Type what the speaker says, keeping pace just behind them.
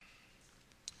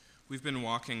We've been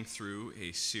walking through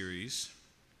a series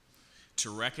to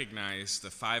recognize the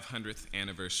 500th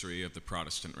anniversary of the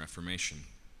Protestant Reformation.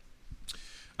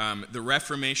 The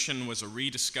Reformation was a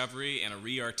rediscovery and a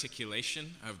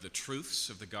re-articulation of the truths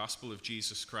of the gospel of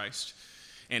Jesus Christ.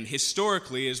 And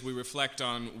historically, as we reflect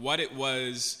on what it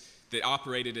was that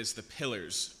operated as the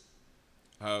pillars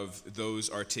of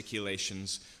those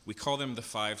articulations, we call them the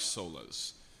five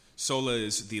solas. Sola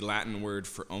is the Latin word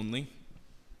for only.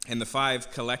 And the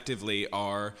five collectively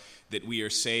are that we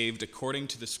are saved according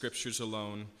to the Scriptures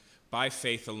alone, by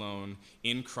faith alone,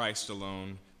 in Christ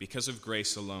alone, because of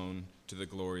grace alone, to the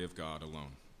glory of God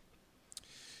alone.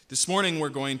 This morning we're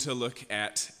going to look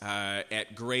at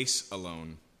grace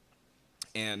alone.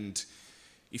 And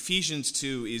Ephesians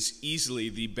 2 is easily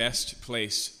the best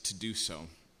place to do so,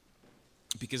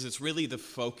 because it's really the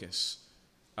focus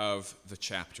of the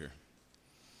chapter.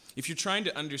 If you're trying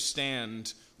to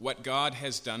understand what God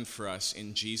has done for us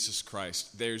in Jesus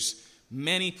Christ, there's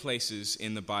many places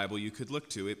in the Bible you could look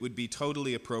to. It would be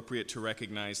totally appropriate to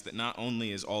recognize that not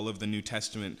only is all of the New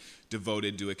Testament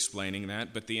devoted to explaining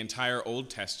that, but the entire Old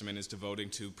Testament is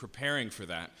devoted to preparing for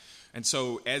that. And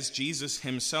so, as Jesus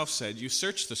himself said, you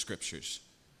search the Scriptures,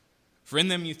 for in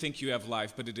them you think you have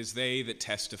life, but it is they that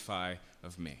testify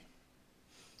of me.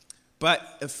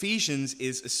 But Ephesians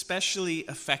is especially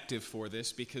effective for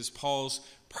this because Paul's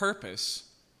purpose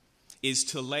is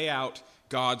to lay out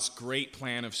God's great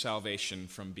plan of salvation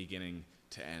from beginning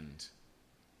to end.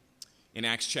 In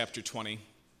Acts chapter 20,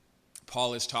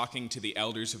 Paul is talking to the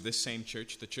elders of this same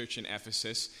church, the church in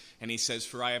Ephesus, and he says,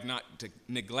 "For I have not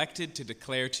neglected to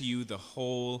declare to you the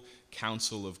whole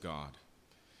counsel of God."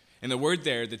 And the word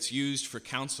there that's used for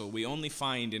counsel, we only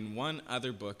find in one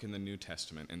other book in the New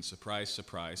Testament. And surprise,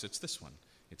 surprise, it's this one.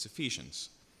 It's Ephesians.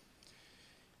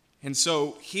 And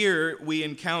so here we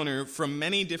encounter from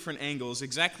many different angles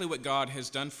exactly what God has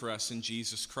done for us in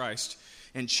Jesus Christ.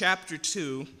 And chapter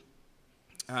 2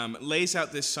 lays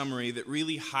out this summary that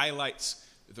really highlights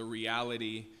the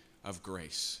reality of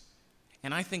grace.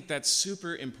 And I think that's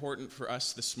super important for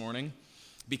us this morning,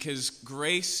 because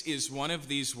grace is one of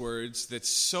these words that's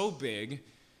so big,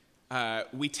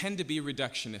 we tend to be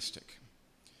reductionistic.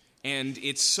 And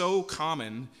it's so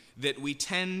common that we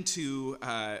tend to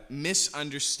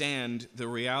misunderstand the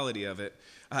reality of it.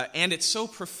 And it's so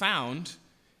profound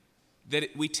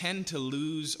that we tend to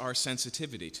lose our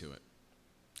sensitivity to it.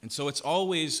 And so it's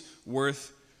always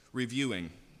worth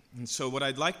reviewing. And so what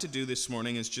I'd like to do this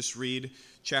morning is just read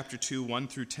chapter 2, 1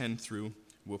 through 10 through.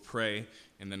 We'll pray,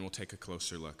 and then we'll take a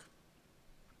closer look.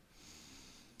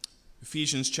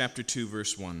 Ephesians chapter 2,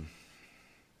 verse 1.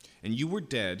 "And you were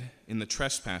dead in the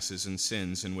trespasses and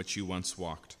sins in which you once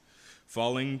walked,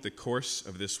 following the course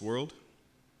of this world,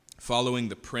 following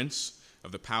the prince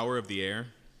of the power of the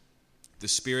air, the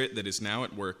spirit that is now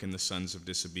at work in the sons of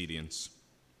disobedience,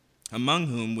 among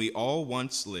whom we all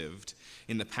once lived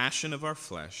in the passion of our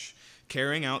flesh,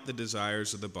 carrying out the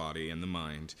desires of the body and the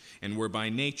mind, and were by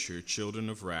nature children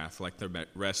of wrath like the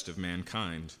rest of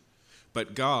mankind.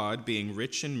 But God, being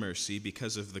rich in mercy,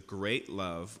 because of the great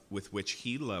love with which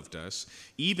he loved us,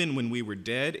 even when we were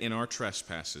dead in our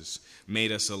trespasses,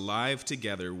 made us alive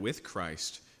together with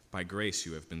Christ. By grace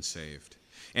you have been saved.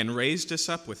 And raised us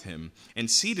up with him, and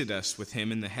seated us with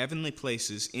him in the heavenly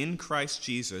places in Christ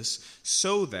Jesus,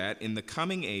 so that in the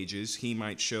coming ages he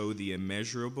might show the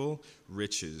immeasurable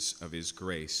riches of his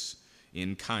grace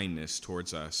in kindness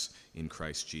towards us in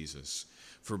Christ Jesus.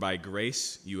 For by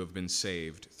grace you have been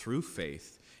saved through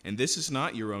faith, and this is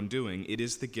not your own doing, it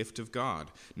is the gift of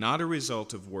God, not a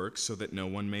result of works, so that no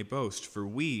one may boast. For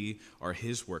we are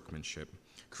his workmanship,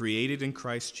 created in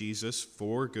Christ Jesus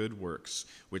for good works,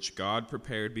 which God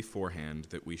prepared beforehand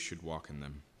that we should walk in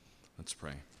them." Let's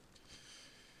pray.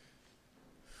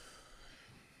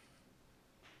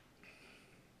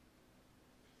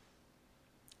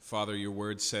 Father, your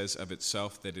word says of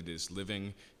itself that it is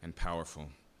living and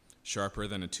powerful, sharper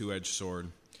than a two-edged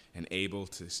sword, and able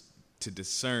to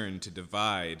discern, to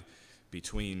divide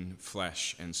between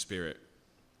flesh and spirit,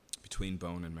 between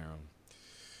bone and marrow.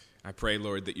 I pray,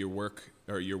 Lord, that your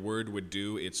word would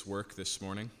do its work this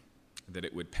morning, that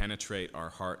it would penetrate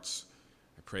our hearts.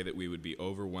 I pray that we would be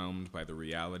overwhelmed by the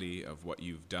reality of what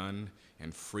you've done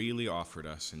and freely offered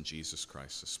us in Jesus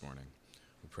Christ this morning.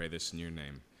 We pray this in your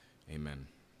name. Amen.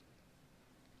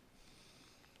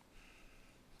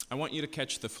 I want you to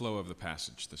catch the flow of the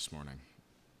passage this morning.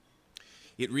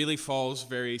 It really falls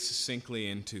very succinctly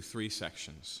into three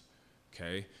sections,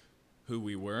 okay? Who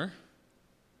we were,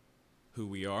 who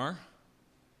we are,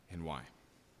 and why.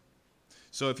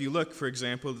 So if you look, for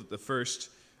example, at the first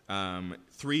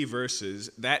 3 verses,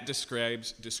 that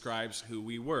describes who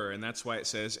we were, and that's why it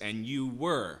says, and you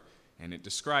were, and it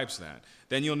describes that.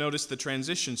 Then you'll notice the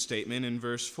transition statement in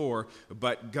verse 4,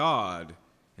 but God,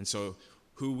 and so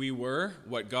who we were,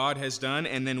 what God has done,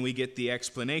 and then we get the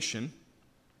explanation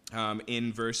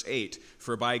in verse 8,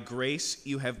 for by grace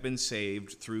you have been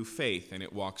saved through faith, and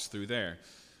it walks through there.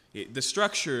 The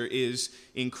structure is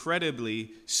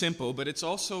incredibly simple, but it's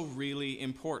also really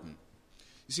important.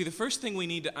 You see, the first thing we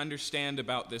need to understand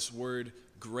about this word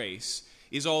grace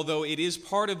is although it is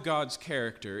part of God's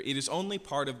character, it is only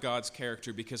part of God's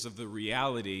character because of the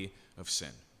reality of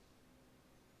sin.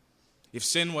 If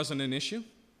sin wasn't an issue,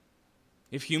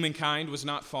 if humankind was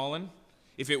not fallen,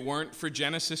 if it weren't for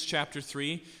Genesis chapter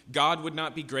 3, God would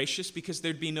not be gracious because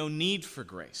there'd be no need for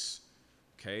grace.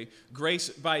 Okay? Grace,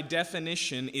 by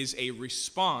definition, is a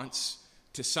response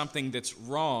to something that's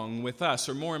wrong with us,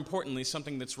 or more importantly,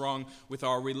 something that's wrong with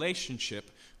our relationship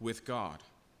with God.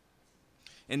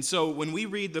 And so when we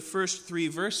read the first 3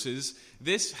 verses,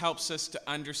 this helps us to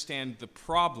understand the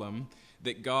problem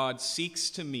that God seeks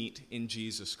to meet in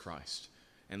Jesus Christ.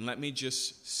 And let me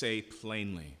just say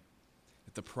plainly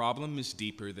that the problem is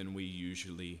deeper than we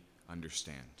usually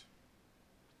understand.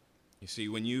 You see,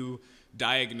 when you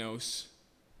diagnose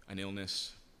an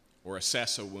illness or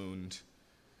assess a wound,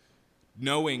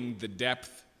 knowing the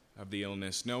depth of the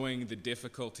illness, knowing the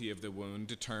difficulty of the wound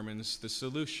determines the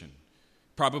solution.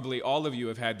 Probably all of you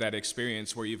have had that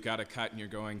experience where you've got a cut and you're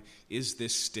going, is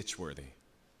this stitch worthy?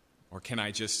 Or can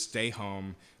I just stay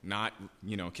home,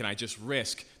 can I just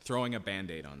risk throwing a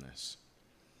Band-Aid on this?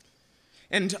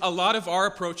 And a lot of our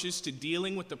approaches to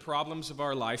dealing with the problems of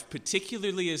our life,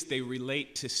 particularly as they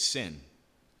relate to sin,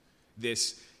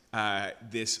 this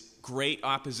great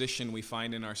opposition we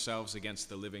find in ourselves against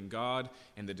the living God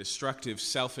and the destructive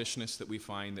selfishness that we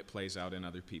find that plays out in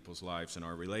other people's lives and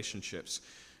our relationships,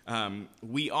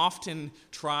 we often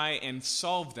try and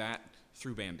solve that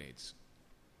through Band-Aids.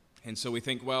 And so we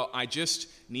think, well, I just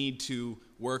need to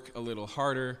work a little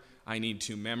harder. I need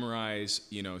to memorize,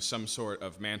 some sort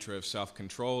of mantra of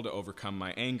self-control to overcome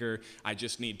my anger. I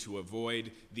just need to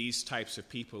avoid these types of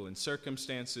people and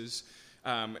circumstances.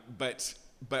 But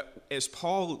as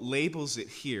Paul labels it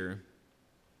here,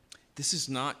 this is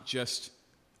not just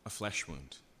a flesh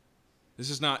wound.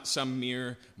 This is not some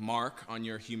mere mark on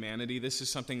your humanity. This is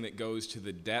something that goes to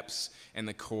the depths and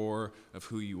the core of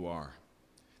who you are.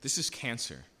 This is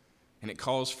cancer, and it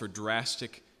calls for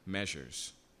drastic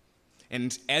measures.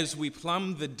 And as we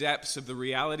plumb the depths of the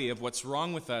reality of what's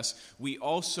wrong with us, we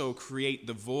also create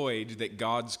the void that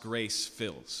God's grace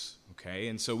fills. Okay?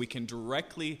 And so we can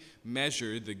directly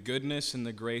measure the goodness and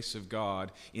the grace of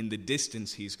God in the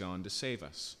distance he's gone to save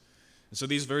us. And so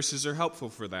these verses are helpful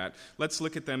for that. Let's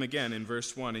look at them again in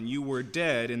verse 1. And you were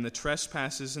dead in the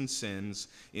trespasses and sins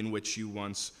in which you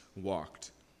once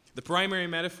walked. The primary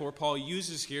metaphor Paul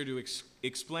uses here to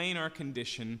explain our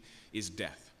condition is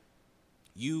death.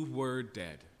 You were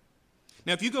dead.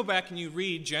 Now, if you go back and you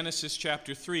read Genesis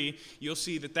chapter 3, you'll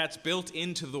see that that's built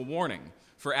into the warning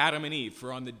for Adam and Eve.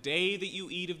 For on the day that you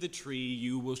eat of the tree,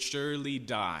 you will surely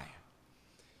die.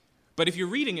 But if you're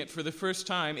reading it for the first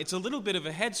time, it's a little bit of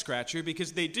a head-scratcher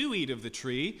because they do eat of the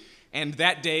tree, and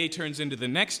that day turns into the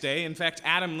next day. In fact,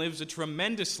 Adam lives a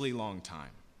tremendously long time.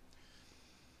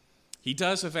 He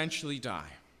does eventually die.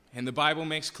 And the Bible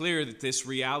makes clear that this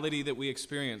reality that we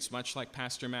experience, much like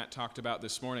Pastor Matt talked about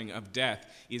this morning, of death,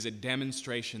 is a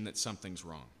demonstration that something's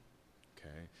wrong.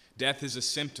 Okay? Death is a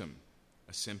symptom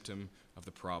of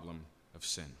the problem of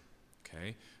sin.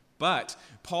 Okay? But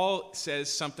Paul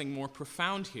says something more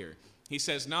profound here. He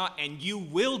says not, and you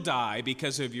will die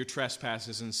because of your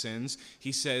trespasses and sins.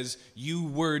 He says, you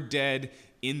were dead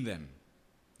in them.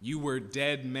 You were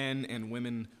dead men and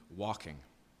women walking.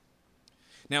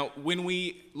 Now, when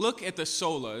we look at the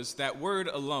solas, that word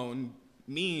alone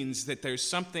means that there's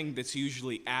something that's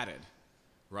usually added,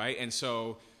 right? And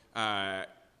so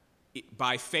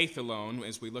by faith alone,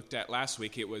 as we looked at last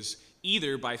week, it was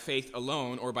either by faith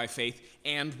alone or by faith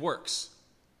and works.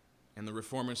 And the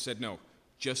Reformers said, no,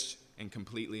 just and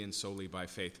completely and solely by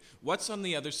faith. What's on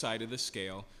the other side of the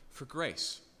scale for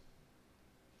grace?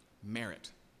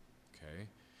 Merit, okay?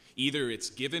 Either it's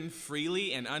given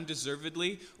freely and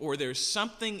undeservedly, or there's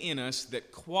something in us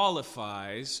that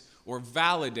qualifies or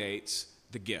validates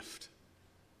the gift.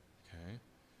 Okay?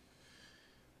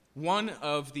 One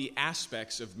of the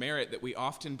aspects of merit that we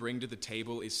often bring to the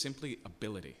table is simply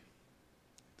ability.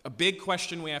 A big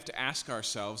question we have to ask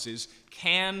ourselves is,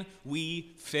 can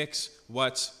we fix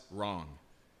what's wrong?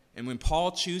 And when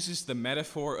Paul chooses the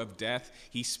metaphor of death,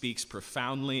 he speaks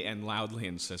profoundly and loudly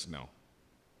and says, no.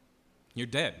 You're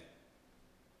dead.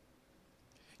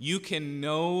 You can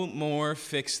no more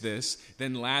fix this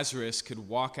than Lazarus could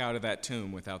walk out of that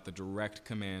tomb without the direct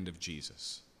command of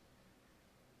Jesus.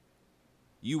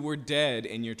 You were dead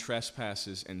in your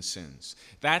trespasses and sins.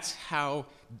 That's how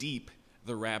deep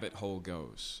the rabbit hole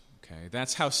goes. Okay?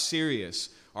 That's how serious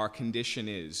our condition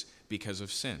is because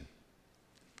of sin.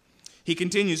 He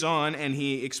continues on and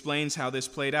he explains how this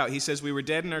played out. He says, we were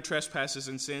dead in our trespasses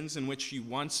and sins in which you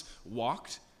once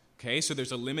walked. Okay, so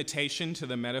there's a limitation to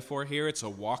the metaphor here. It's a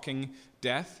walking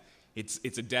death. It's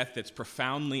a death that's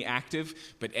profoundly active,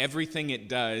 but everything it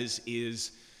does is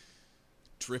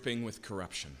dripping with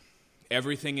corruption.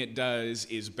 Everything it does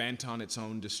is bent on its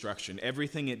own destruction.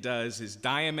 Everything it does is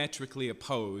diametrically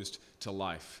opposed to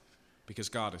life, because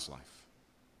God is life.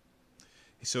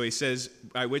 So he says,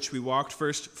 by which we walked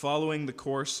first, following the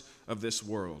course of this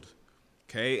world.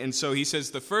 Okay, and so he says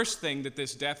the first thing that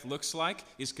this death looks like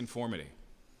is conformity.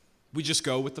 We just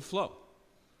go with the flow.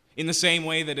 In the same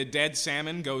way that a dead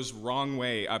salmon goes wrong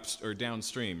way up or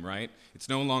downstream, right? It's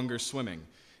no longer swimming.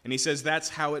 And he says that's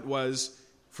how it was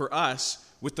for us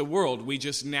with the world. We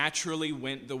just naturally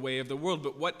went the way of the world.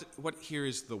 But what here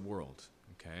is the world?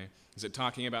 Okay? Is it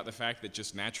talking about the fact that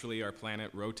just naturally our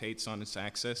planet rotates on its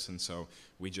axis and so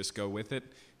we just go with it?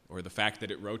 Or the fact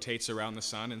that it rotates around the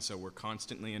sun and so we're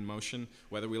constantly in motion,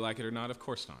 whether we like it or not? Of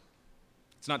course not.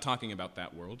 It's not talking about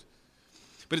that world.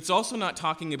 But it's also not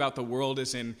talking about the world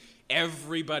as in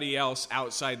everybody else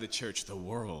outside the church, the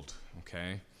world,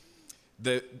 okay?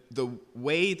 The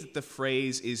way that the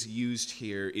phrase is used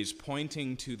here is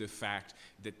pointing to the fact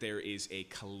that there is a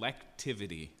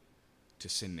collectivity to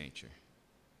sin nature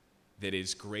that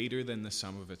is greater than the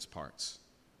sum of its parts,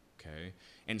 okay?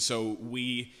 And so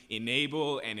we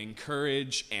enable and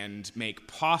encourage and make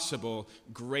possible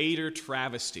greater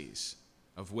travesties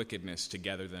of wickedness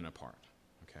together than apart,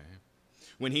 okay?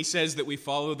 When he says that we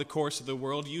follow the course of the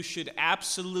world, you should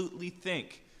absolutely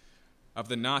think of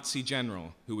the Nazi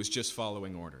general who was just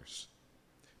following orders.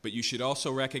 But you should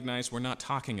also recognize we're not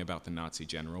talking about the Nazi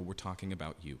general, we're talking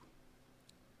about you.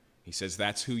 He says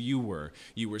that's who you were.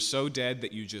 You were so dead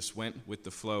that you just went with the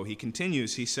flow. He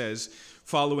continues, he says,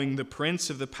 following the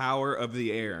prince of the power of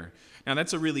the air. Now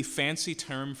that's a really fancy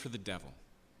term for the devil.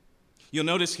 You'll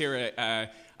notice here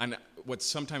what's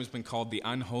sometimes been called the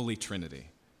unholy trinity.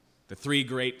 The three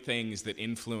great things that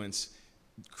influence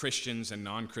Christians and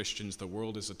non-Christians, the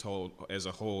world as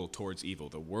a whole, towards evil.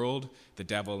 The world, the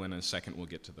devil, and in a second we'll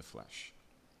get to the flesh.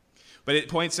 But it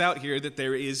points out here that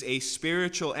there is a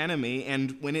spiritual enemy,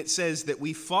 and when it says that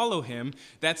we follow him,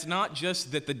 that's not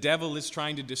just that the devil is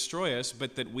trying to destroy us,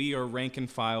 but that we are rank and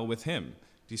file with him.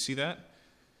 Do you see that?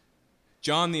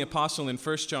 John the Apostle in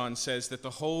 1 John says that the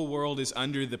whole world is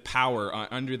under the power,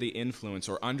 under the influence,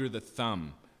 or under the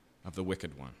thumb of the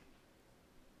wicked one.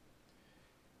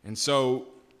 And so,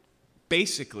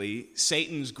 basically,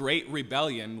 Satan's great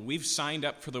rebellion, we've signed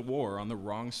up for the war on the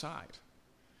wrong side.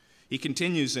 He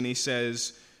continues and he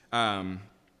says, the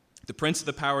prince of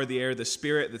the power of the air, the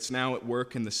spirit that's now at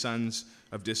work in the sons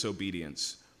of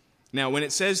disobedience. Now, when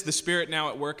it says the spirit now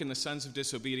at work in the sons of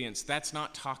disobedience, that's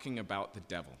not talking about the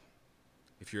devil.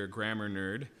 If you're a grammar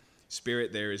nerd,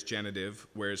 spirit there is genitive,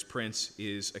 whereas prince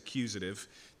is accusative.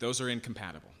 Those are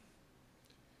incompatible.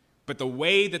 But the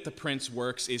way that the prince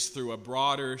works is through a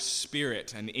broader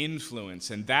spirit and influence,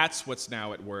 and that's what's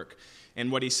now at work.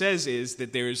 And what he says is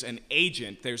that there's an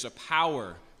agent, there's a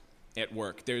power at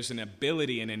work, there's an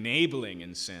ability, an enabling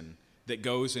in sin that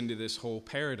goes into this whole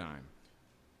paradigm.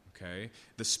 Okay?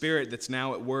 The spirit that's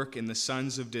now at work in the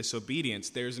sons of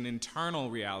disobedience, there's an internal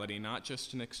reality, not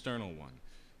just an external one.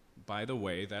 By the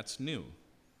way, that's new.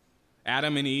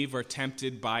 Adam and Eve are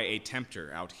tempted by a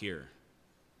tempter out here.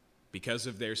 Because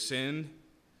of their sin,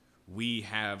 we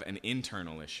have an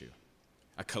internal issue,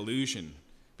 a collusion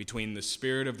between the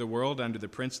spirit of the world under the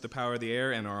prince of the power of the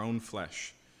air and our own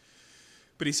flesh.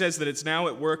 But he says that it's now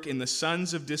at work in the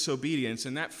sons of disobedience,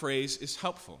 and that phrase is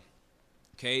helpful.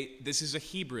 Okay, this is a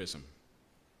Hebrewism.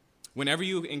 Whenever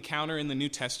you encounter in the New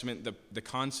Testament the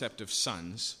concept of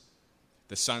sons,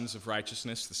 the sons of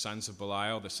righteousness, the sons of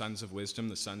Belial, the sons of wisdom,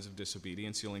 the sons of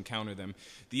disobedience, you'll encounter them.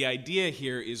 The idea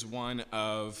here is one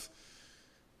of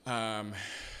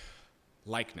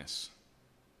likeness,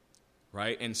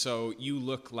 right? And so you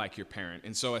look like your parent.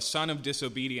 And so a son of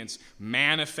disobedience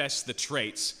manifests the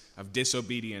traits of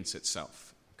disobedience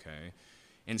itself, okay?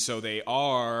 And so they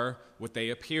are what they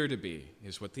appear to be,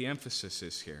 is what the emphasis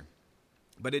is here.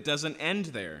 But it doesn't end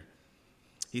there.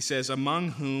 He says,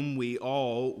 among whom we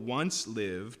all once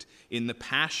lived in the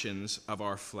passions of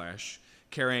our flesh,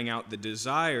 carrying out the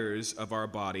desires of our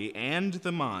body and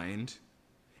the mind,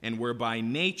 and we're by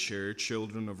nature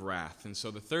children of wrath. And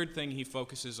so the third thing he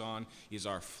focuses on is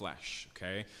our flesh,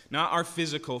 okay? Not our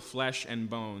physical flesh and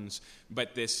bones,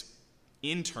 but this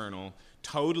internal,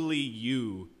 totally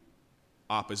you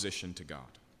opposition to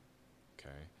God,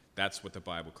 okay? That's what the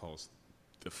Bible calls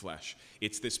the flesh.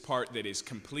 It's this part that is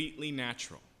completely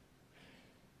natural.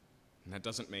 And that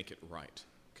doesn't make it right,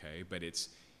 okay? But it's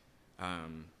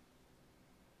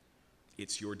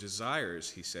your desires,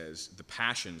 he says, the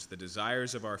passions, the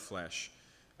desires of our flesh,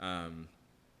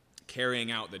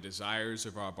 carrying out the desires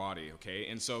of our body, okay?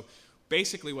 And so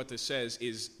basically what this says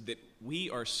is that we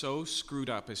are so screwed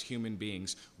up as human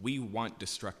beings, we want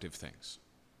destructive things.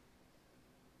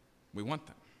 We want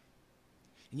them.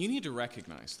 And you need to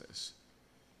recognize this.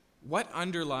 What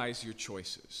underlies your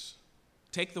choices?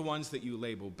 Take the ones that you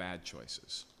label bad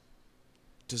choices.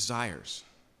 Desires.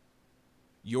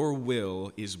 Your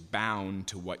will is bound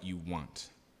to what you want.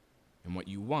 And what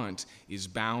you want is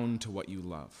bound to what you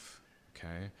love.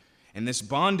 Okay? And this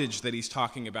bondage that he's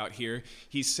talking about here,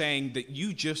 he's saying that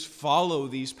you just follow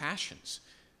these passions.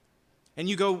 And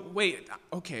you go, wait,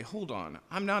 okay, hold on.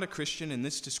 I'm not a Christian, and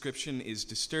this description is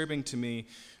disturbing to me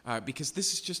because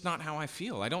this is just not how I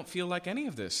feel. I don't feel like any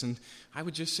of this. And I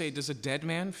would just say, does a dead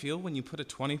man feel when you put a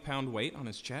 20-pound weight on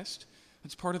his chest?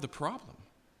 That's part of the problem.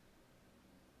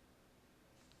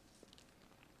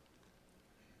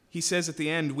 He says at the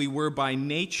end, we were by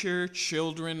nature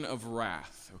children of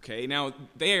wrath. Okay, now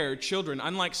there, children,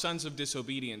 unlike sons of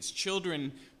disobedience,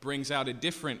 children brings out a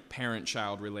different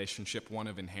parent-child relationship, one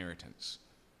of inheritance.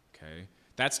 Okay,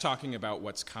 that's talking about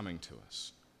what's coming to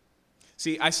us.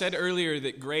 See, I said earlier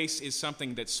that grace is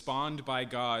something that's spawned by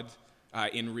God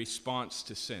in response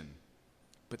to sin,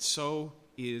 but so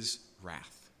is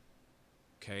wrath.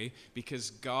 Okay, because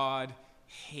God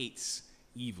hates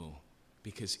evil,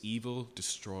 because evil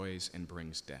destroys and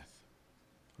brings death.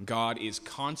 God is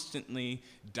constantly,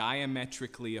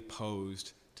 diametrically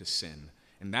opposed to sin.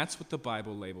 And that's what the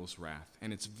Bible labels wrath.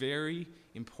 And it's very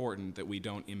important that we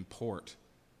don't import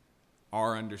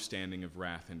our understanding of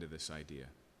wrath into this idea.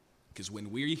 Because when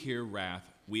we hear wrath,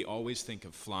 we always think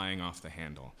of flying off the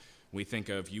handle. We think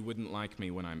of, you wouldn't like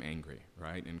me when I'm angry,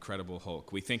 right? Incredible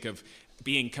Hulk. We think of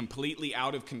being completely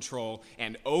out of control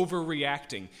and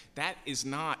overreacting. That is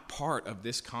not part of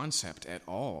this concept at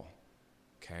all.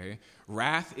 Okay?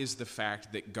 Wrath is the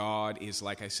fact that God is,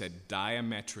 like I said,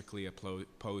 diametrically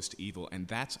opposed to evil, and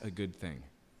that's a good thing.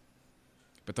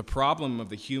 But the problem of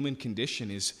the human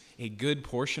condition is a good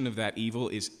portion of that evil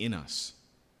is in us,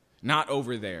 not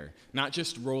over there, not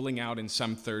just rolling out in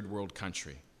some third world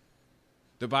country.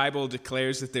 The Bible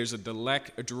declares that there's a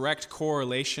direct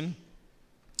correlation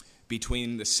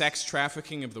between the sex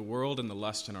trafficking of the world and the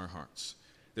lust in our hearts.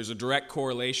 There's a direct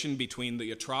correlation between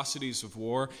the atrocities of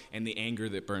war and the anger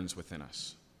that burns within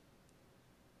us.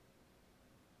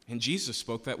 And Jesus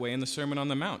spoke that way in the Sermon on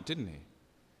the Mount, didn't he?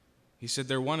 He said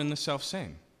they're one and the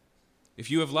self-same.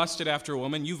 If you have lusted after a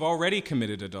woman, you've already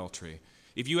committed adultery.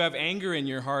 If you have anger in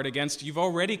your heart against, you've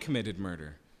already committed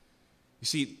murder. You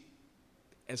see,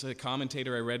 as a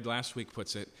commentator I read last week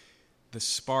puts it, the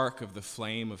spark of the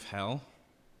flame of hell,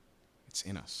 it's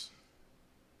in us.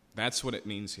 That's what it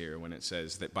means here when it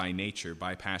says that by nature,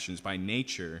 by passions, by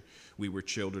nature, we were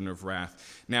children of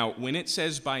wrath. Now, when it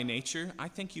says by nature, I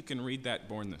think you can read that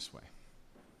born this way.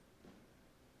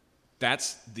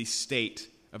 That's the state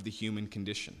of the human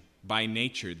condition. By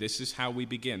nature, this is how we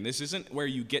begin. This isn't where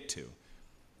you get to.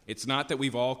 It's not that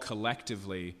we've all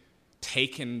collectively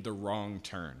taken the wrong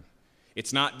turn.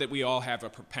 It's not that we all have a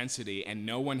propensity and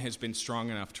no one has been strong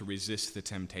enough to resist the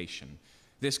temptation.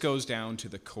 This goes down to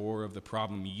the core of the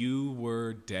problem. You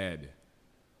were dead.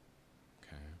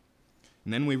 Okay.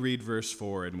 And then we read verse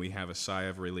 4 and we have a sigh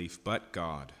of relief. But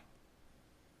God.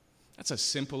 That's a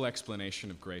simple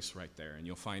explanation of grace right there. And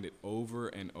you'll find it over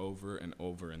and over and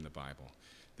over in the Bible.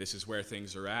 This is where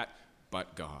things are at,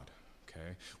 but God.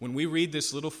 Okay. When we read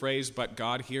this little phrase, but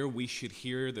God here, we should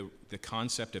hear the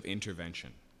concept of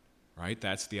intervention. Right?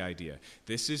 That's the idea.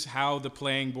 This is how the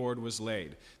playing board was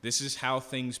laid. This is how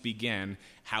things began.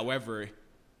 However,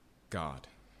 God.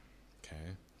 Okay?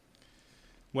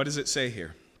 What does it say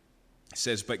here? It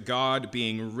says, but God,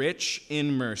 being rich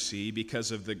in mercy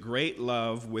because of the great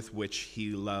love with which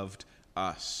he loved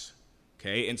us.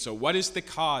 Okay? And so what is the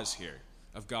cause here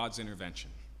of God's intervention?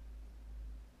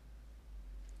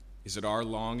 Is it our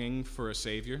longing for a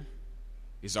Savior?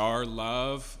 Is our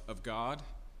love of God?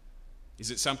 Is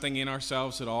it something in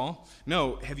ourselves at all?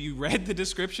 No. Have you read the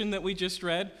description that we just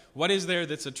read? What is there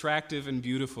that's attractive and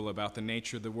beautiful about the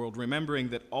nature of the world? Remembering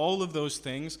that all of those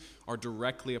things are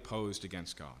directly opposed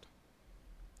against God.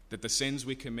 that the sins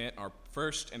we commit are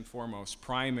first and foremost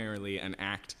primarily an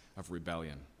act of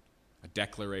rebellion, a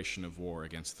declaration of war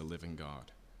against the living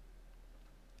God.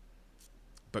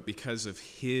 But because of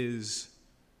his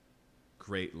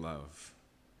great love,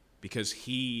 because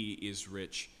he is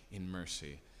rich in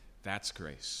mercy, that's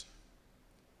grace.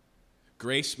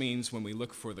 Grace means when we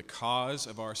look for the cause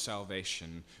of our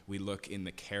salvation, we look in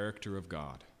the character of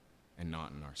God and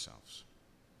not in ourselves.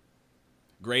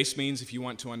 Grace means if you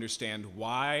want to understand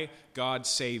why God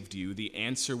saved you, the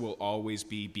answer will always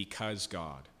be because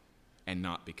God and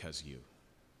not because you.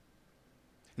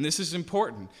 And this is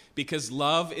important because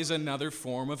love is another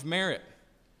form of merit.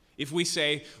 If we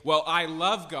say, well, I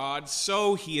love God,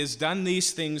 so he has done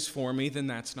these things for me, then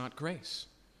that's not grace.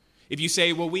 If you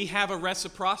say, well, we have a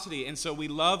reciprocity, and so we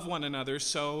love one another,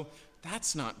 so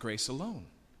that's not grace alone.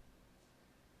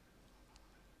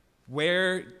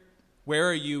 Where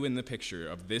are you in the picture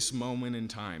of this moment in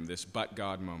time, this but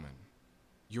God moment?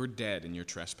 You're dead in your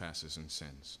trespasses and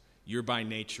sins. You're by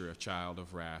nature a child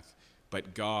of wrath,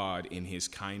 but God in his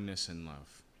kindness and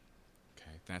love.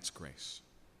 Okay, that's grace.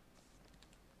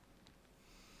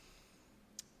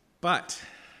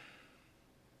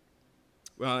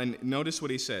 And notice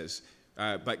what he says.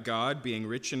 But God, being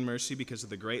rich in mercy because of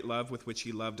the great love with which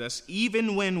he loved us,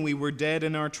 even when we were dead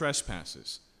in our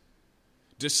trespasses,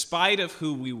 despite of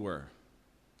who we were,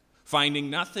 finding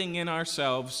nothing in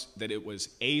ourselves that it was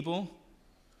able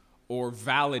or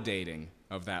validating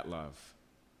of that love.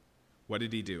 What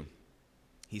did he do?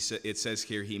 It says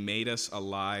here, he made us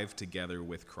alive together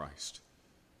with Christ.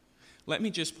 Let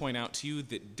me just point out to you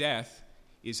that death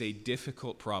is a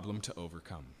difficult problem to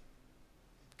overcome.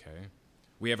 Okay?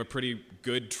 We have a pretty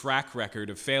good track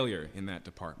record of failure in that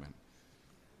department.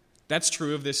 That's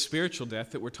true of this spiritual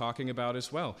death that we're talking about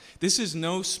as well. This is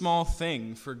no small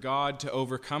thing for God to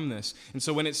overcome this. And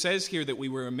so when it says here that we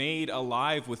were made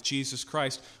alive with Jesus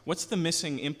Christ, what's the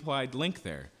missing implied link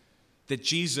there? That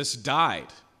Jesus died.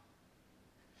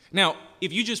 Now,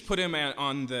 if you just put him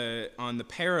on the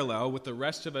parallel with the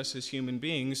rest of us as human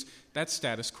beings, that's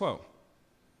status quo.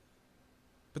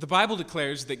 But the Bible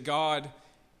declares that God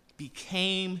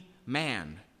became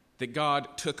man, that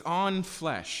God took on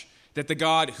flesh, that the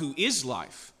God who is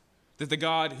life, that the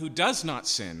God who does not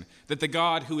sin, that the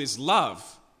God who is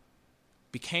love,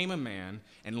 became a man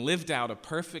and lived out a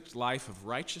perfect life of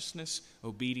righteousness,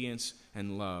 obedience,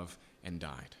 and love, and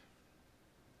died.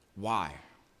 Why?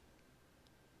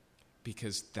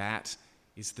 Because that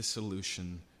is the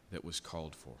solution that was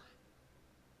called for.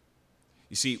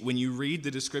 You see, when you read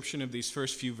the description of these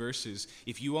first few verses,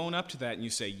 if you own up to that and you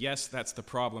say, yes, that's the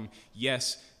problem,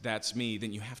 yes, that's me,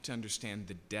 then you have to understand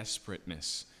the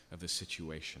desperateness of the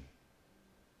situation.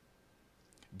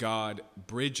 God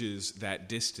bridges that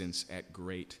distance at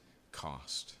great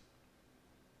cost.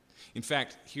 In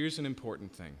fact, here's an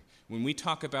important thing. When we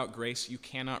talk about grace, you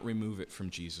cannot remove it from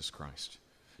Jesus Christ.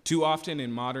 Too often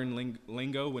in modern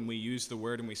lingo, when we use the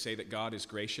word and we say that God is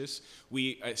gracious,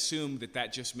 we assume that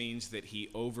that just means that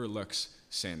he overlooks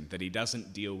sin, that he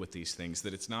doesn't deal with these things,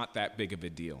 that it's not that big of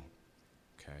a deal.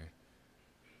 Okay?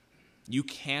 You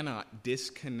cannot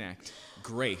disconnect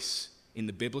grace in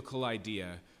the biblical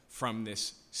idea from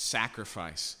this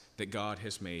sacrifice that God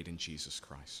has made in Jesus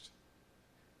Christ.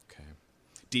 Okay?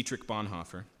 Dietrich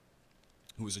Bonhoeffer,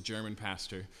 who was a German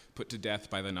pastor put to death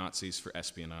by the Nazis for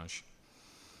espionage,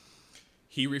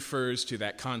 he refers to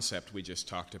that concept we just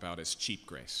talked about as cheap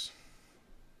grace.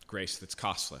 Grace that's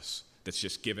costless, that's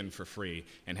just given for free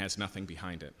and has nothing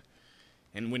behind it.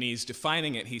 And when he's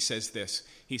defining it, he says this.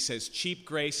 He says, cheap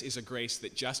grace is a grace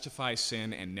that justifies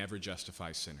sin and never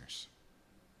justifies sinners.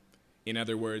 In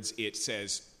other words, it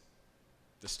says,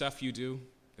 the stuff you do,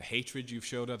 the hatred you've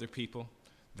showed other people,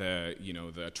 the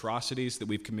atrocities that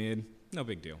we've committed, no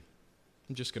big deal.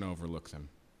 I'm just going to overlook them.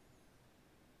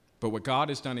 But what God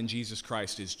has done in Jesus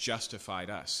Christ is justified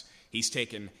us. He's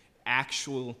taken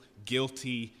actual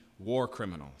guilty war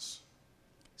criminals,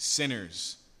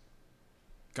 sinners,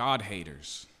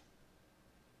 God-haters,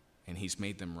 and he's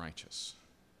made them righteous.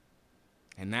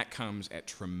 And that comes at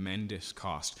tremendous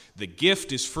cost. The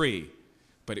gift is free,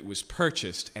 but it was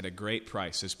purchased at a great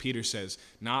price. As Peter says,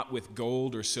 not with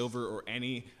gold or silver or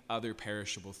any other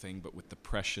perishable thing, but with the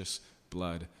precious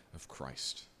blood of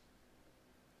Christ.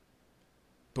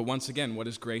 But once again, what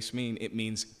does grace mean? It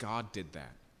means God did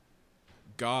that.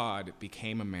 God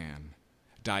became a man,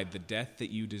 died the death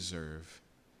that you deserve,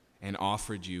 and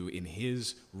offered you in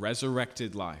his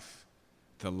resurrected life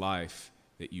the life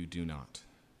that you do not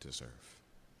deserve.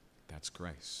 That's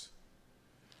grace.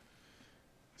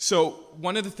 So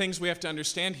one of the things we have to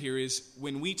understand here is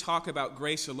when we talk about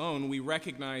grace alone, we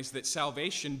recognize that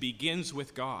salvation begins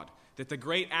with God. That the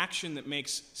great action that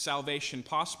makes salvation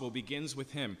possible begins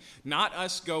with him. Not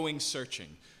us going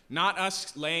searching. Not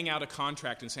us laying out a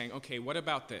contract and saying, okay, what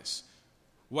about this?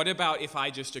 What about if I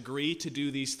just agree to do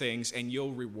these things and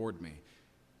you'll reward me?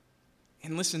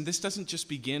 And listen, this doesn't just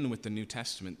begin with the New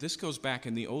Testament. This goes back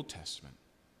in the Old Testament.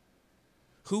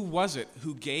 Who was it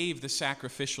who gave the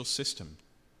sacrificial system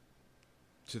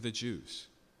to the Jews?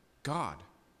 God.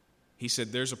 He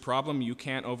said, there's a problem you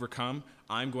can't overcome.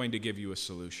 I'm going to give you a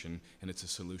solution, and it's a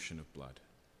solution of blood.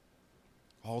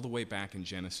 All the way back in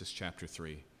Genesis chapter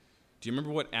 3. Do you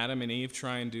remember what Adam and Eve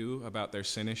try and do about their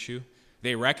sin issue?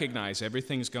 They recognize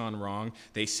everything's gone wrong.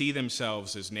 They see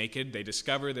themselves as naked. They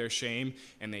discover their shame,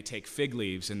 and they take fig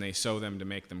leaves and they sew them to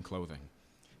make them clothing.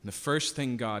 And the first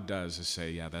thing God does is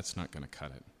say, yeah, that's not going to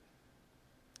cut it.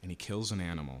 And he kills an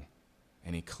animal,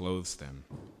 and he clothes them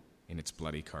in its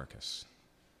bloody carcass.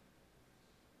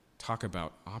 Talk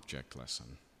about object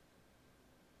lesson,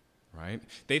 right?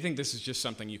 They think this is just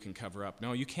something you can cover up.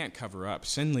 No, you can't cover up.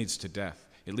 Sin leads to death.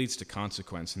 It leads to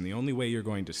consequence, and the only way you're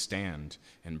going to stand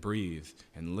and breathe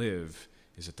and live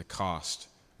is at the cost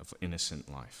of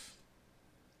innocent life.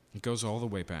 It goes all the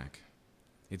way back.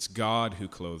 It's God who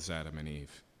clothes Adam and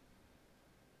Eve.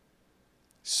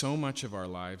 So much of our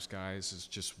lives, guys, is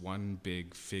just one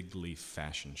big fig leaf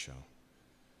fashion show.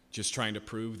 Just trying to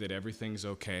prove that everything's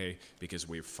okay because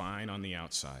we're fine on the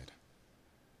outside.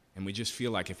 And we just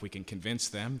feel like if we can convince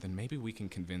them, then maybe we can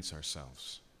convince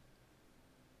ourselves.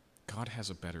 God has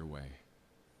a better way.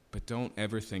 But don't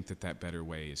ever think that that better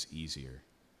way is easier.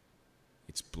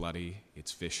 It's bloody,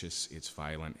 it's vicious, it's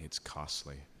violent, it's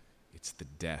costly. It's the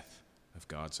death of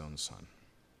God's own Son.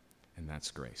 And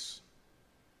that's grace.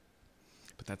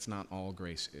 But that's not all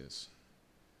grace is.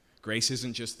 Grace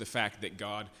isn't just the fact that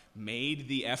God made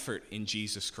the effort in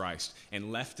Jesus Christ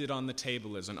and left it on the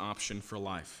table as an option for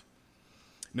life.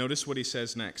 Notice what he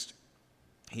says next.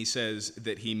 He says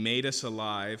that he made us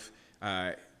alive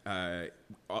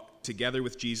together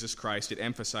with Jesus Christ. It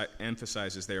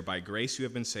emphasizes there, by grace you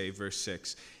have been saved, verse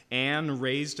 6, and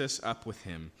raised us up with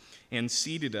him and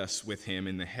seated us with him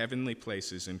in the heavenly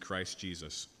places in Christ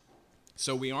Jesus.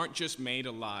 So we aren't just made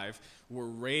alive, we're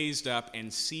raised up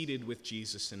and seated with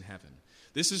Jesus in heaven.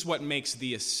 This is what makes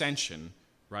the ascension,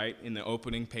 right, in the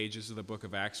opening pages of the book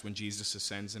of Acts when Jesus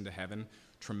ascends into heaven,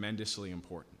 tremendously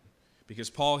important. Because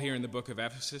Paul here in the book of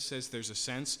Ephesus says there's a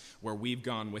sense where we've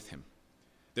gone with him.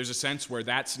 There's a sense where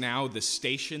that's now the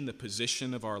station, the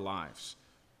position of our lives.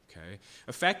 Okay?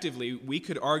 Effectively, we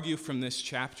could argue from this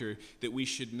chapter that we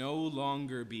should no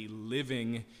longer be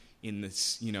living in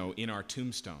this, in our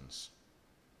tombstones.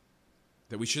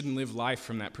 That we shouldn't live life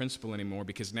from that principle anymore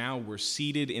because now we're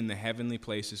seated in the heavenly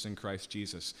places in Christ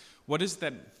Jesus. What does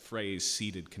that phrase,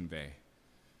 seated, convey?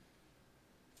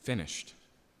 Finished.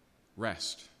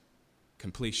 Rest.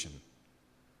 Completion.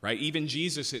 Right? Even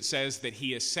Jesus, it says that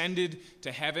he ascended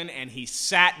to heaven and he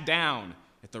sat down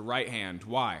at the right hand.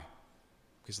 Why?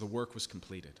 Because the work was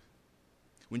completed.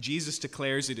 When Jesus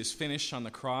declares it is finished on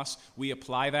the cross, we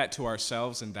apply that to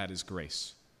ourselves, and that is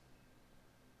grace.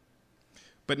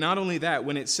 But not only that,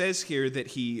 when it says here that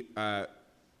he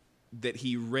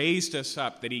raised us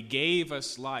up, that he gave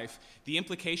us life, the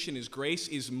implication is grace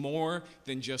is more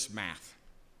than just math.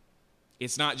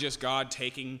 It's not just God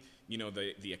taking,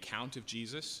 the account of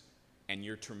Jesus and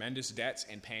your tremendous debts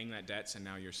and paying that debts, and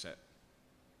now you're set.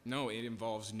 No, it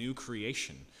involves new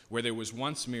creation. Where there was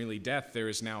once merely death, there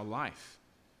is now life.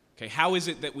 Okay, how is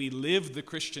it that we live the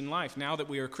Christian life now that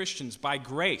we are Christians? By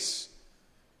grace.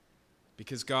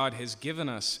 Because God has given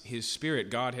us his Spirit.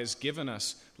 God has given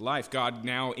us life. God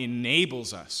now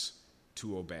enables us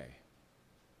to obey.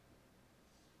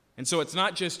 And so it's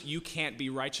not just you can't be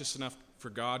righteous enough for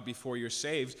God before you're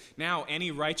saved. Now any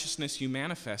righteousness you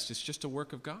manifest is just a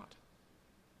work of God.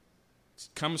 It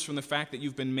comes from the fact that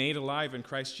you've been made alive in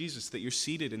Christ Jesus, that you're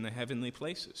seated in the heavenly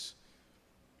places.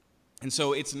 And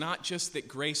so it's not just that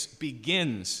grace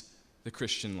begins the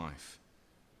Christian life.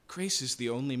 Grace is the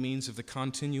only means of the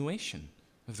continuation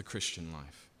of the Christian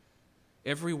life.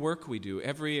 Every work we do,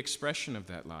 every expression of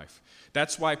that life.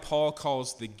 That's why Paul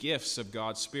calls the gifts of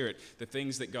God's Spirit, the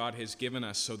things that God has given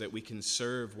us so that we can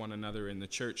serve one another in the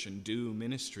church and do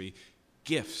ministry,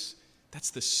 gifts. That's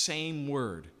the same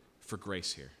word for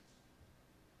grace here.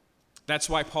 That's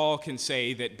why Paul can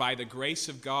say that by the grace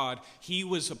of God, he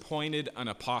was appointed an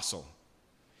apostle.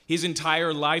 His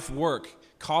entire life work,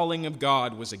 calling of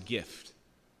God, was a gift.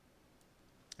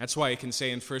 That's why he can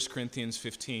say in 1 Corinthians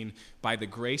 15, by the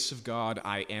grace of God,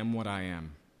 I am what I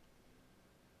am.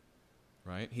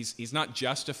 Right? He's not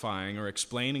justifying or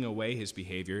explaining away his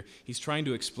behavior. He's trying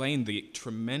to explain the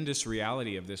tremendous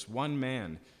reality of this one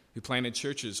man who planted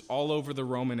churches all over the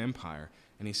Roman Empire.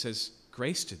 And he says,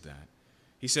 grace did that.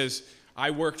 He says,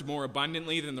 I worked more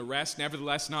abundantly than the rest,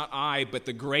 nevertheless not I, but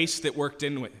the grace that worked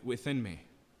within me.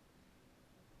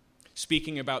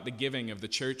 Speaking about the giving of the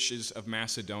churches of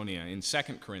Macedonia in 2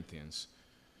 Corinthians,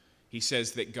 he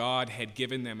says that God had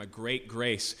given them a great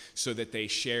grace so that they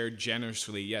shared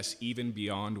generously, yes, even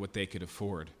beyond what they could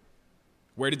afford.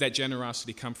 Where did that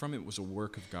generosity come from? It was a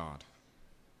work of God.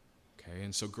 Okay,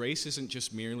 and so grace isn't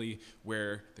just merely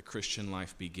where the Christian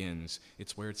life begins,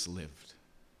 it's where it's lived.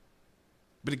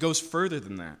 But it goes further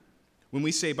than that. When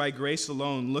we say by grace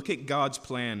alone, look at God's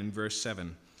plan in verse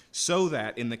 7. So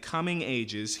that in the coming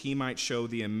ages he might show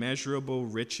the immeasurable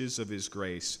riches of his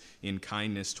grace in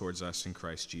kindness towards us in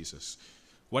Christ Jesus.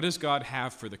 What does God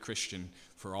have for the Christian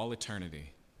for all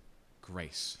eternity?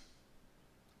 Grace.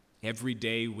 Every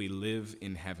day we live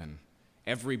in heaven,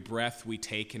 every breath we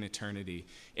take in eternity,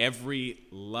 every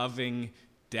loving,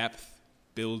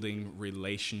 depth-building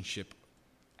relationship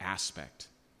aspect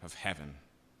of heaven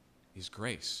is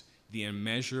grace. The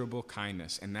immeasurable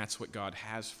kindness, and that's what God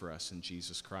has for us in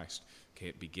Jesus Christ. Okay,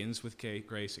 it begins with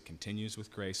grace, it continues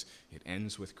with grace, it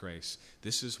ends with grace.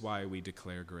 This is why we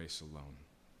declare grace alone.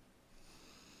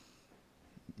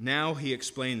 Now he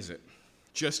explains it.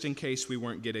 Just in case we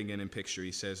weren't getting it in picture,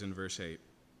 he says in verse 8,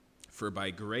 for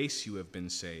by grace you have been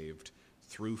saved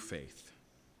through faith.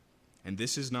 And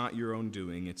this is not your own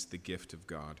doing, it's the gift of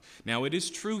God. Now it is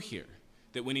true here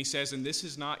that when he says, and this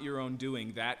is not your own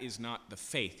doing, that is not the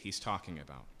faith he's talking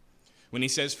about. When he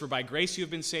says, for by grace you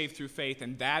have been saved through faith,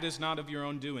 and that is not of your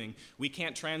own doing, we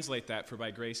can't translate that, for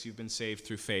by grace you've been saved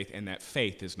through faith, and that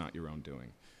faith is not your own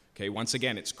doing. Okay, once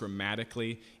again, it's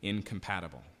grammatically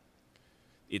incompatible.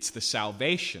 It's the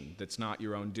salvation that's not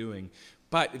your own doing,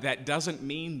 but that doesn't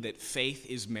mean that faith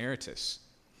is meritorious.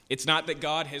 It's not that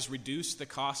God has reduced the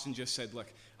cost and just said, look,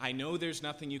 I know there's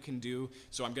nothing you can do,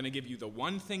 so I'm going to give you the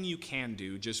one thing you can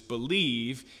do, just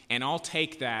believe, and I'll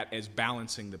take that as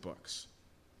balancing the books.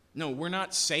 No, we're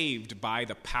not saved by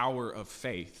the power of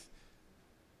faith.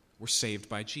 We're saved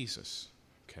by Jesus,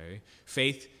 okay?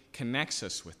 Faith connects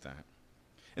us with that.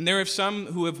 And there are some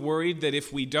who have worried that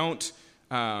if we don't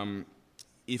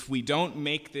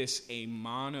make this a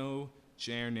monogenetic,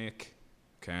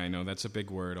 okay, I know that's a big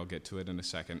word, I'll get to it in a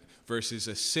second, versus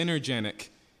a synergenic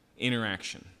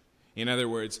interaction. In other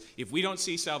words, if we don't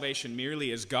see salvation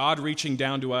merely as God reaching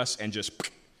down to us and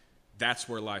just, that's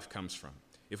where life comes from.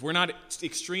 If we're not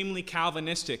extremely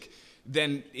Calvinistic,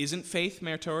 then isn't faith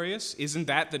meritorious? Isn't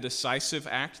that the decisive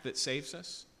act that saves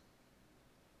us?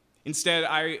 Instead,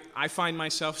 I find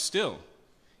myself still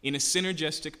in a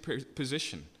synergistic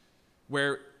position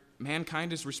where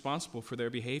mankind is responsible for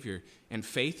their behavior and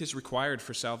faith is required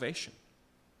for salvation.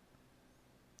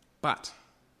 But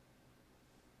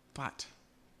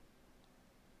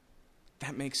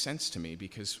that makes sense to me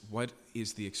because what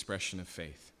is the expression of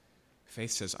faith? Faith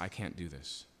says, I can't do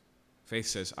this. Faith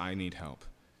says, I need help.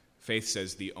 Faith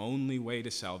says the only way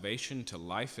to salvation, to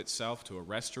life itself, to a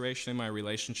restoration in my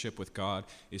relationship with God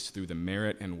is through the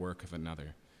merit and work of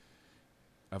another.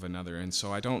 And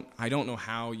so I don't know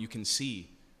how you can see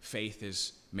faith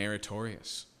is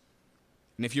meritorious.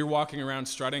 And if you're walking around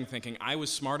strutting thinking, I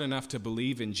was smart enough to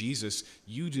believe in Jesus,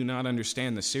 you do not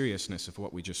understand the seriousness of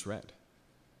what we just read.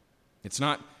 It's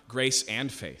not grace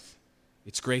and faith.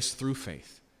 It's grace through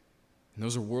faith. And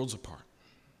those are worlds apart.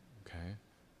 Okay?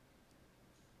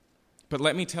 But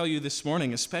let me tell you this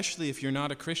morning, especially if you're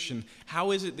not a Christian, how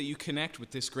is it that you connect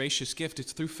with this gracious gift?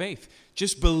 It's through faith.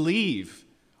 Just believe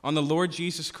on the Lord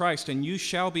Jesus Christ and you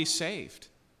shall be saved.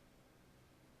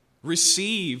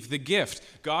 Receive the gift.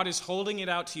 God is holding it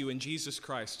out to you in Jesus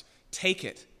Christ. Take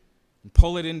it and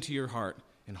pull it into your heart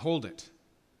and hold it.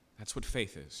 That's what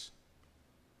faith is.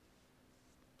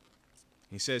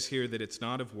 He says here that it's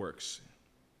not of works.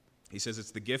 He says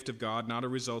it's the gift of God, not a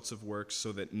result of works,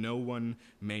 so that no one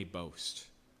may boast.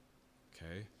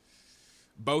 Okay?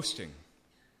 Boasting,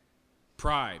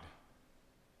 pride,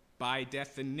 by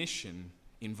definition,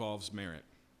 involves merit.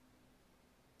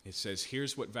 It says,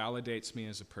 here's what validates me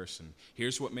as a person.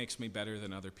 Here's what makes me better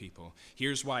than other people.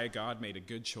 Here's why God made a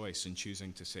good choice in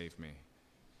choosing to save me.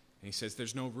 And he says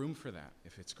there's no room for that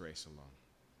if it's grace alone.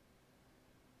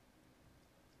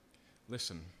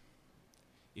 Listen,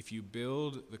 if you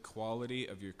build the quality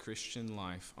of your Christian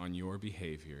life on your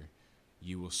behavior,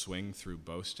 you will swing through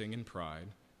boasting and pride,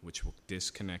 which will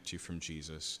disconnect you from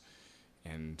Jesus,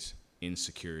 and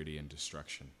insecurity and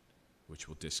destruction, which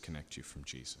will disconnect you from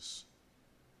Jesus.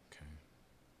 Okay.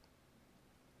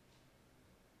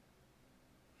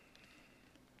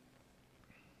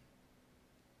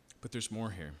 But there's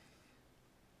more here.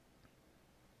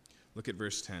 Look at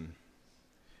verse 10.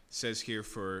 says here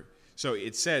so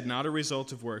it said, not a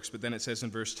result of works, but then it says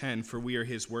in verse 10, for we are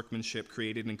his workmanship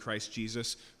created in Christ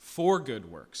Jesus for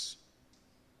good works.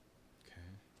 Okay.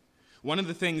 One of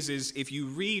the things is, if you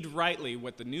read rightly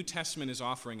what the New Testament is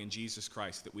offering in Jesus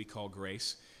Christ that we call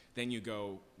grace, then you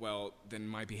go, well, then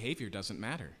my behavior doesn't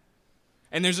matter.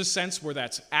 And there's a sense where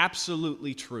that's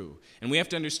absolutely true. And we have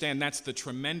to understand that's the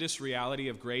tremendous reality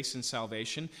of grace and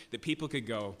salvation, that people could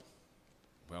go,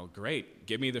 well, great,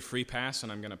 give me the free pass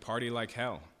and I'm going to party like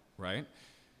hell, right?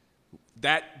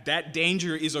 That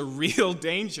danger is a real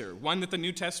danger, one that the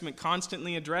New Testament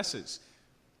constantly addresses.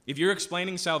 If you're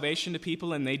explaining salvation to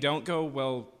people and they don't go,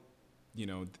 well,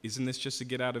 isn't this just a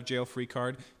get out of jail free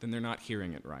card? Then they're not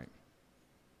hearing it right.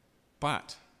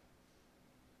 But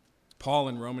Paul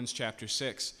in Romans chapter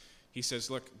 6, he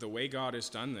says, look, the way God has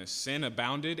done this, sin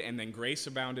abounded and then grace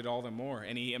abounded all the more.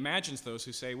 And he imagines those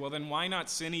who say, well, then why not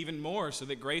sin even more so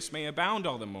that grace may abound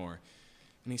all the more?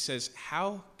 And he says,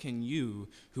 how can you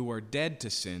who are dead to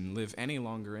sin live any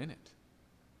longer in it?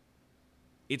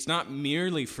 It's not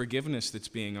merely forgiveness that's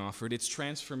being offered, it's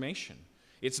transformation.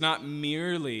 It's not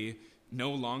merely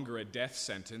no longer a death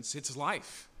sentence, it's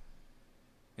life.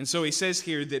 And so he says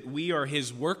here that we are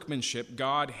his workmanship.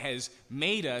 God has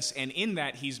made us, and in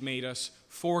that he's made us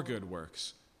for good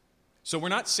works. So we're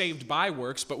not saved by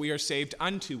works, but we are saved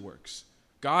unto works.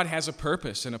 God has a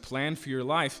purpose and a plan for your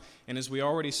life, and as we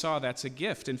already saw, that's a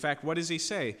gift. In fact, what does he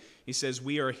say? He says,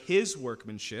 we are his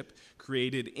workmanship,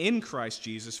 created in Christ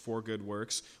Jesus for good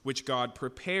works, which God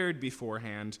prepared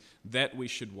beforehand that we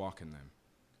should walk in them.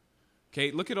 Okay,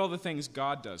 look at all the things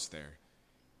God does there.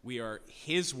 We are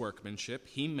his workmanship.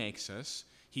 He makes us.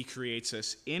 He creates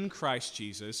us in Christ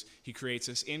Jesus. He creates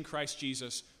us in Christ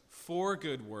Jesus for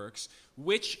good works,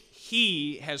 which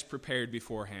he has prepared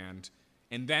beforehand.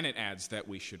 And then it adds that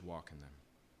we should walk in them.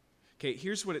 Okay,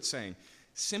 here's what it's saying.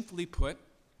 Simply put,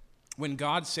 when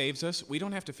God saves us, we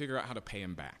don't have to figure out how to pay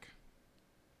him back.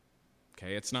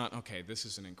 Okay, it's not, okay, this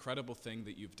is an incredible thing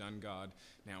that you've done, God.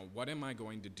 Now, what am I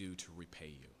going to do to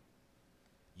repay you?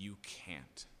 You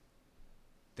can't.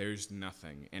 There's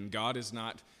nothing. And God is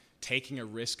not taking a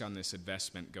risk on this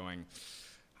investment going,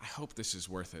 I hope this is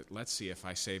worth it. Let's see if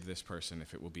I save this person,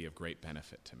 if it will be of great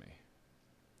benefit to me.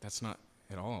 That's not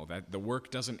at all. The work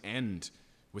doesn't end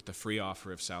with the free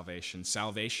offer of salvation.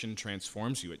 Salvation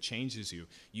transforms you. It changes you.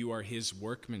 You are his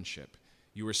workmanship.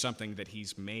 You are something that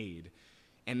he's made.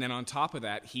 And then on top of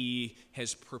that, he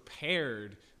has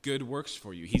prepared good works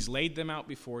for you. He's laid them out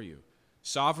before you.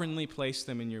 Sovereignly placed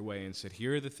them in your way and said,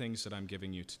 here are the things that I'm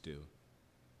giving you to do.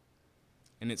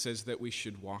 And it says that we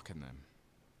should walk in them.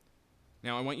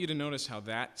 Now, I want you to notice how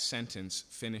that sentence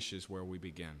finishes where we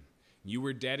begin. You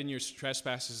were dead in your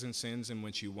trespasses and sins in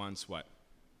which you once, what?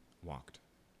 Walked.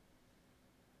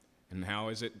 And how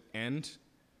does it end?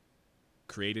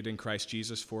 Created in Christ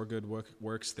Jesus for good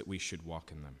works that we should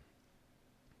walk in them.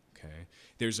 Okay?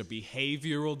 There's a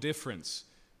behavioral difference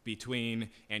between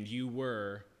and you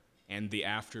were and the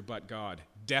after but God.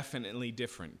 Definitely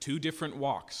different. Two different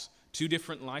walks, two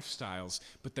different lifestyles,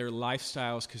 but they're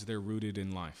lifestyles because they're rooted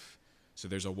in life. So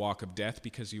there's a walk of death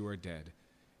because you are dead,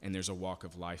 and there's a walk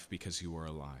of life because you are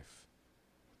alive.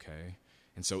 Okay?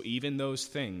 And so even those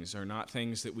things are not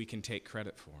things that we can take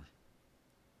credit for.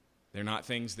 They're not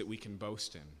things that we can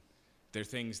boast in. They're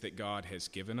things that God has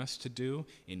given us to do,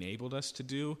 enabled us to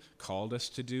do, called us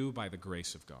to do by the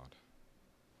grace of God.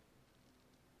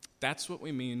 That's what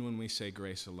we mean when we say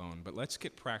grace alone. But let's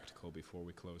get practical before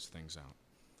we close things out.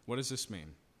 What does this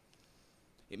mean?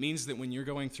 It means that when you're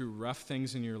going through rough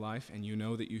things in your life and you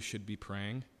know that you should be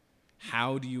praying,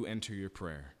 how do you enter your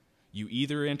prayer? You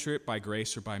either enter it by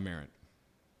grace or by merit.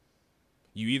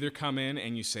 You either come in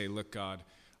and you say, look, God,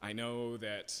 I know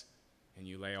that, and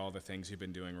you lay all the things you've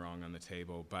been doing wrong on the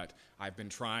table, but I've been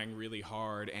trying really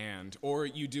hard, or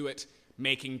you do it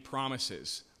making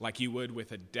promises like you would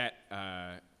with a debt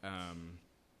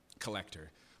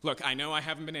collector. Look, I know I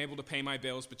haven't been able to pay my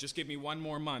bills, but just give me one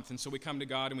more month. And so we come to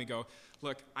God and we go,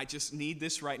 look, I just need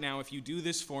this right now. If you do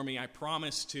this for me, I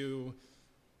promise to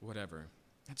whatever.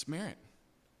 That's merit.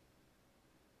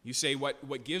 You say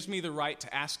what gives me the right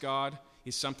to ask God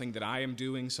is something that I am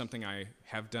doing, something I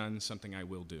have done, something I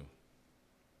will do.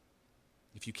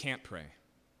 If you can't pray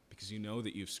because you know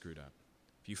that you've screwed up,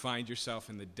 if you find yourself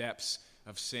in the depths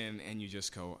of sin and you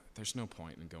just go, there's no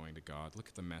point in going to God. Look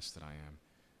at the mess that I am.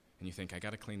 And you think, I got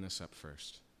to clean this up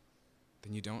first.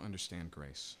 Then you don't understand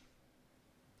grace.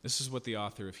 This is what the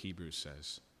author of Hebrews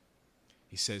says.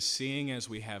 He says, seeing as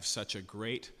we have such a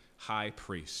great high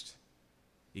priest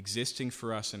existing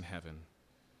for us in heaven,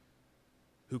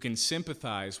 who can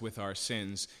sympathize with our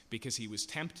sins because he was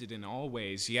tempted in all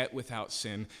ways, yet without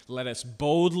sin, let us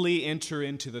boldly enter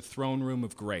into the throne room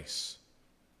of grace.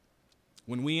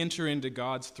 When we enter into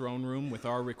God's throne room with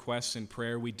our requests in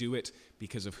prayer, we do it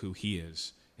because of who he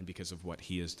is and because of what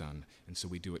he has done, and so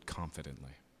we do it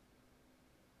confidently.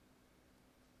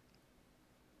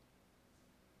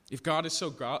 If God is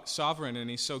so sovereign and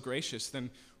he's so gracious, then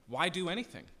why do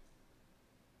anything?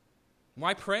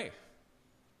 Why pray?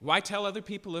 Why tell other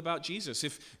people about Jesus?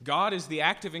 If God is the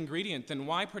active ingredient, then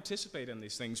why participate in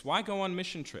these things? Why go on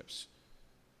mission trips?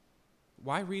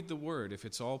 Why read the Word if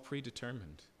it's all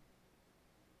predetermined?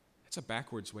 It's a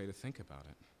backwards way to think about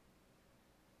it.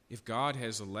 If God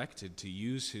has elected to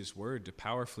use his Word to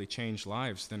powerfully change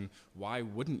lives, then why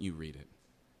wouldn't you read it?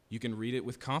 You can read it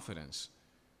with confidence.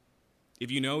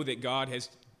 If you know that God has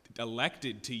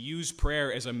elected to use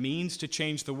prayer as a means to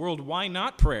change the world, why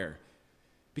not prayer?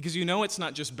 Because you know it's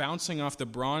not just bouncing off the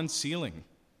bronze ceiling,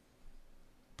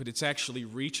 but it's actually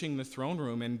reaching the throne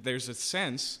room, and there's a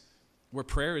sense where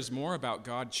prayer is more about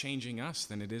God changing us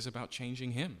than it is about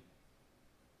changing him.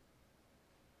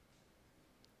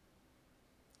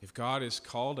 If God has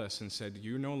called us and said,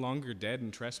 you're no longer dead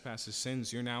in trespasses,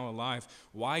 sins, you're now alive,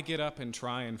 why get up and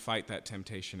try and fight that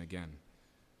temptation again?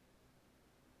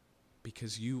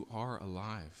 Because you are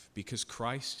alive, because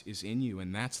Christ is in you,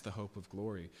 and that's the hope of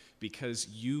glory, because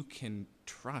you can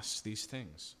trust these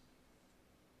things.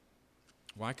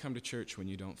 Why come to church when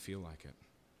you don't feel like it?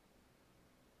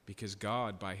 Because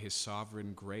God, by his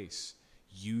sovereign grace,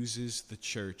 uses the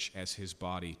church as his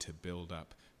body to build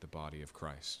up the body of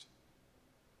Christ.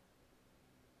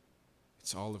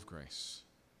 It's all of grace,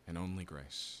 and only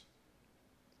grace.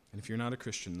 And if you're not a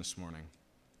Christian this morning,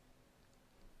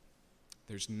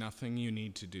 there's nothing you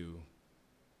need to do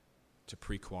to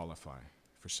pre-qualify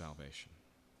for salvation.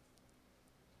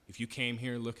 If you came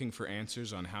here looking for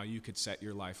answers on how you could set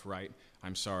your life right,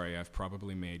 I'm sorry, I've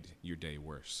probably made your day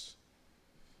worse.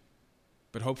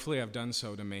 But hopefully I've done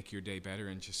so to make your day better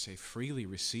and just say, freely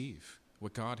receive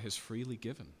what God has freely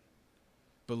given.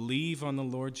 Believe on the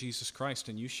Lord Jesus Christ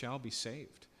and you shall be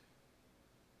saved.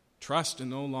 Trust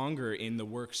no longer in the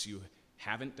works you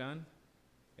haven't done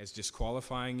as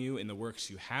disqualifying you, in the works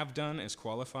you have done as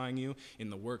qualifying you, in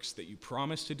the works that you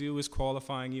promised to do as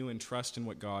qualifying you, and trust in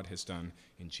what God has done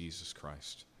in Jesus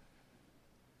Christ.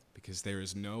 Because there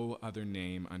is no other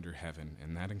name under heaven,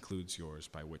 and that includes yours,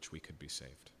 by which we could be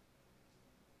saved.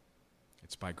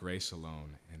 It's by grace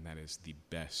alone, and that is the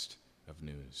best of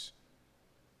news.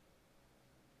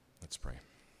 Let's pray.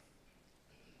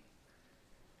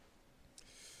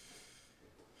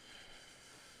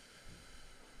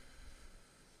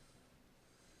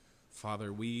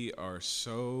 Father, we are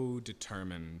so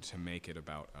determined to make it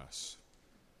about us.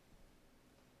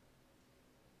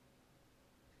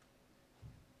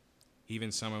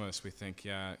 Even some of us, we think,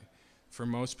 yeah, for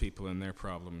most people and their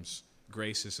problems,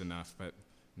 grace is enough, but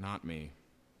not me.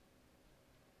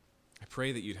 I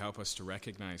pray that you'd help us to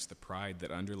recognize the pride that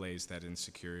underlays that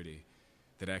insecurity,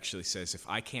 that actually says, if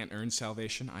I can't earn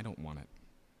salvation, I don't want it.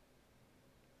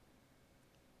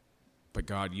 But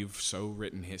God, you've so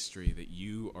written history that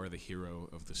you are the hero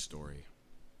of the story.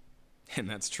 And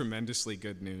that's tremendously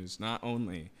good news, not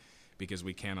only because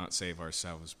we cannot save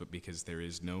ourselves, but because there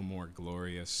is no more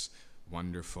glorious,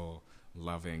 wonderful,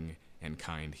 loving, and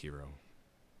kind hero.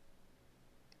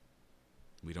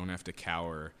 We don't have to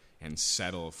cower and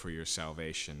settle for your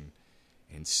salvation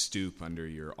and stoop under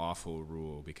your awful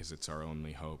rule because it's our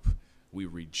only hope. We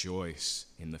rejoice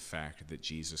in the fact that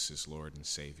Jesus is Lord and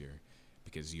Savior,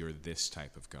 because you're this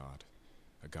type of God,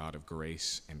 a God of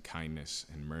grace and kindness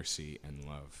and mercy and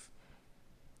love,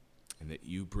 and that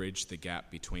you bridge the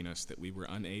gap between us that we were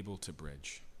unable to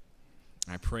bridge.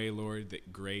 I pray, Lord,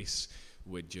 that grace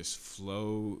would just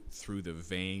flow through the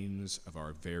veins of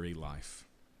our very life,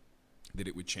 that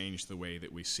it would change the way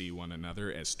that we see one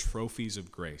another as trophies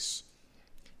of grace,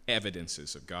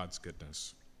 evidences of God's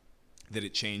goodness, that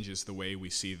it changes the way we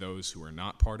see those who are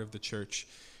not part of the church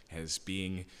as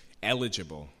being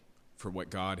eligible for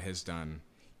what God has done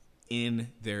in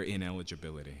their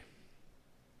ineligibility.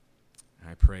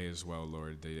 I pray as well,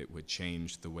 Lord, that it would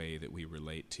change the way that we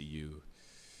relate to you,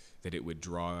 that it would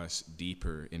draw us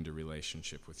deeper into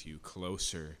relationship with you,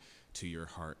 closer to your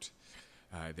heart,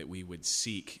 that we would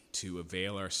seek to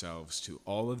avail ourselves to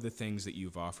all of the things that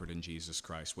you've offered in Jesus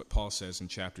Christ. What Paul says in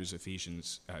chapter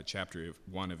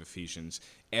 1 of Ephesians,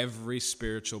 every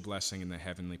spiritual blessing in the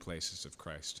heavenly places of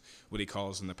Christ. What he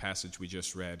calls in the passage we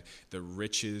just read, the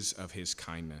riches of his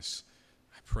kindness.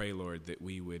 I pray, Lord, that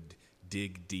we would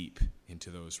dig deep into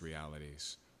those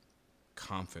realities,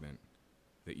 confident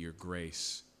that your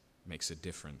grace makes a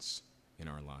difference in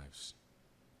our lives.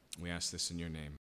 We ask this in your name.